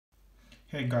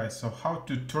Hey guys, so how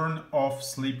to turn off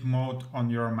sleep mode on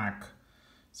your Mac.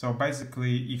 So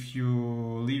basically, if you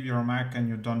leave your Mac and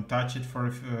you don't touch it for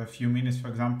a few minutes, for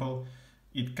example,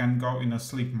 it can go in a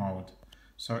sleep mode.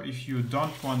 So if you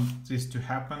don't want this to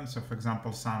happen, so for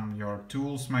example, your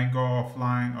tools might go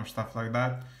offline or stuff like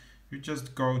that, you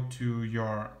just go to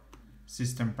your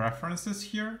system preferences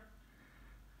here,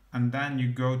 and then you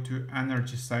go to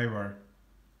energy saver.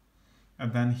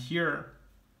 And then here,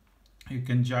 you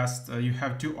can just you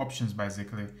have two options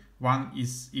basically. One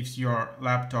is if your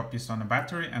laptop is on a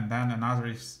battery, and then another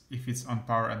is if it's on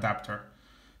power adapter.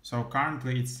 So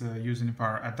currently it's using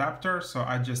power adapter, so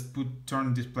I just put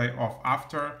turn display off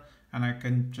after, and I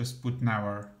can just put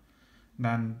never.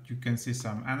 Then you can see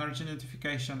some energy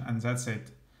notification, and that's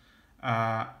it.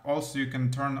 Also you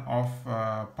can turn off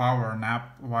power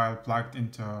nap while plugged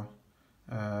into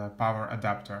power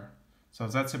adapter. So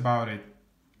that's about it.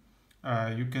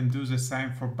 You can do the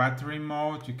same for battery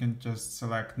mode. You can just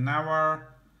select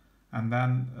never and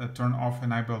then turn off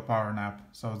enable power nap.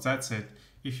 So that's it.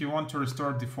 If you want to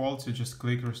restore defaults, you just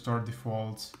click restore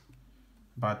defaults.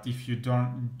 But if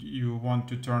you want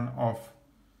to turn off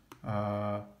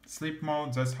sleep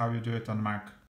mode, that's how you do it on Mac.